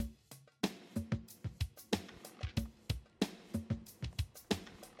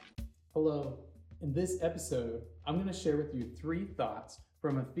Hello. In this episode, I'm going to share with you 3 thoughts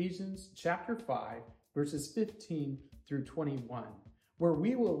from Ephesians chapter 5, verses 15 through 21, where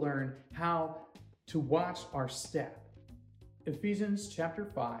we will learn how to watch our step. Ephesians chapter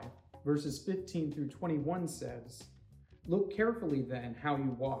 5, verses 15 through 21 says, "Look carefully then how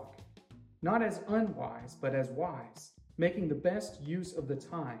you walk, not as unwise, but as wise, making the best use of the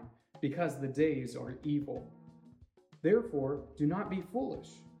time, because the days are evil. Therefore, do not be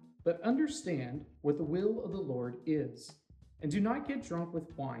foolish, but understand what the will of the Lord is. And do not get drunk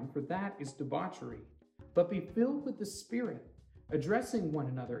with wine, for that is debauchery, but be filled with the Spirit, addressing one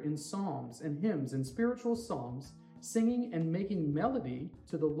another in psalms and hymns and spiritual songs, singing and making melody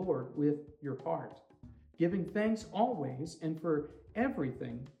to the Lord with your heart, giving thanks always and for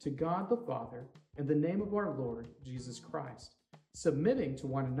everything to God the Father in the name of our Lord Jesus Christ, submitting to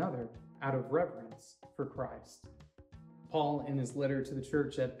one another out of reverence for Christ." Paul, in his letter to the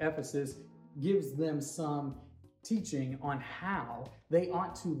church at Ephesus, gives them some teaching on how they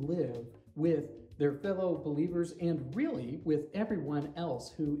ought to live with their fellow believers and really with everyone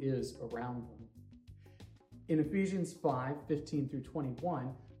else who is around them. In Ephesians 5, 15 through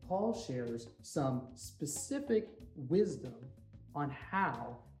 21, Paul shares some specific wisdom on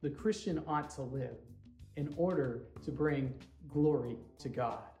how the Christian ought to live in order to bring glory to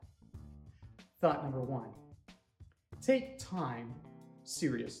God. Thought number 1. Take time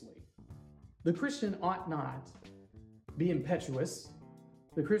seriously. The Christian ought not be impetuous.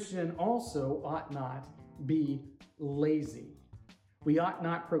 The Christian also ought not be lazy. We ought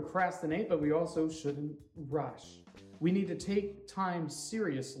not procrastinate, but we also shouldn't rush. We need to take time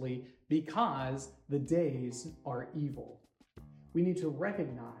seriously because the days are evil. We need to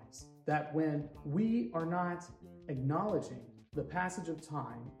recognize that when we are not acknowledging the passage of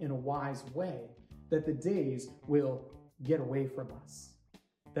time in a wise way, that the days will get away from us,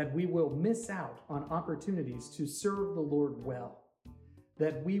 that we will miss out on opportunities to serve the Lord well,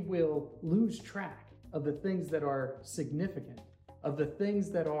 that we will lose track of the things that are significant, of the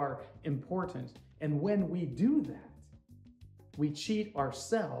things that are important. And when we do that, we cheat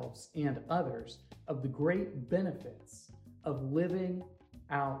ourselves and others of the great benefits of living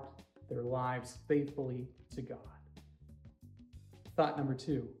out their lives faithfully to God. Thought number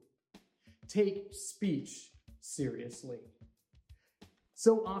 2. Take speech seriously.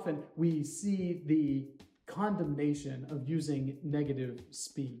 So often we see the condemnation of using negative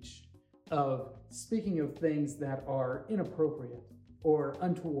speech, of speaking of things that are inappropriate or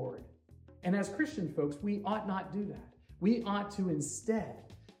untoward. And as Christian folks, we ought not do that. We ought to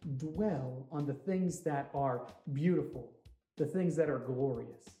instead dwell on the things that are beautiful, the things that are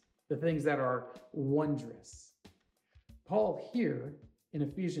glorious, the things that are wondrous. Paul here in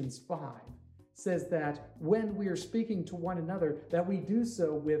Ephesians 5 says that when we are speaking to one another, that we do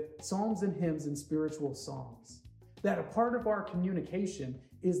so with psalms and hymns and spiritual songs. That a part of our communication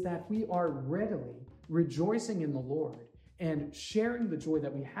is that we are readily rejoicing in the Lord and sharing the joy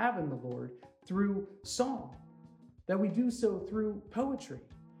that we have in the Lord through song. That we do so through poetry.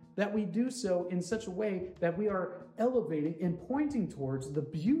 That we do so in such a way that we are elevating and pointing towards the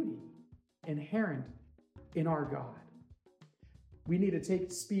beauty inherent in our God. We need to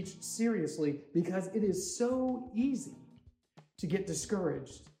take speech seriously because it is so easy to get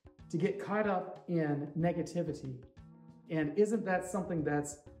discouraged, to get caught up in negativity. And isn't that something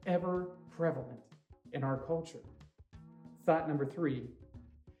that's ever prevalent in our culture? Thought number 3,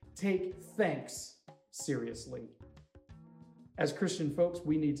 take thanks seriously. As Christian folks,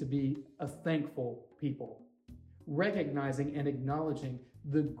 we need to be a thankful people, recognizing and acknowledging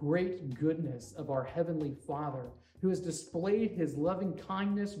the great goodness of our Heavenly Father, who has displayed his loving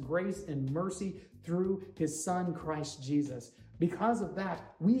kindness, grace, and mercy through his Son, Christ Jesus. Because of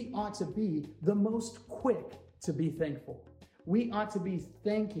that, we ought to be the most quick to be thankful. We ought to be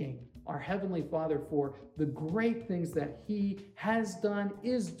thanking our Heavenly Father for the great things that he has done,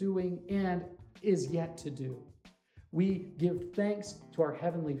 is doing, and is yet to do. We give thanks to our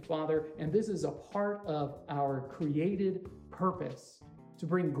Heavenly Father, and this is a part of our created purpose to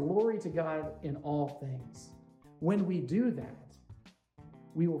bring glory to God in all things. When we do that,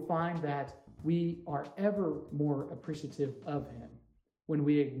 we will find that we are ever more appreciative of Him when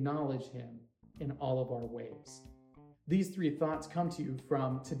we acknowledge Him in all of our ways. These 3 thoughts come to you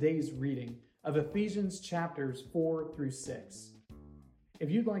from today's reading of Ephesians chapters 4 through 6.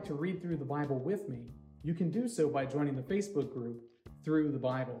 If you'd like to read through the Bible with me, you can do so by joining the Facebook group Through the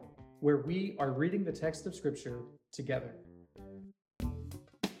Bible, where we are reading the text of Scripture together.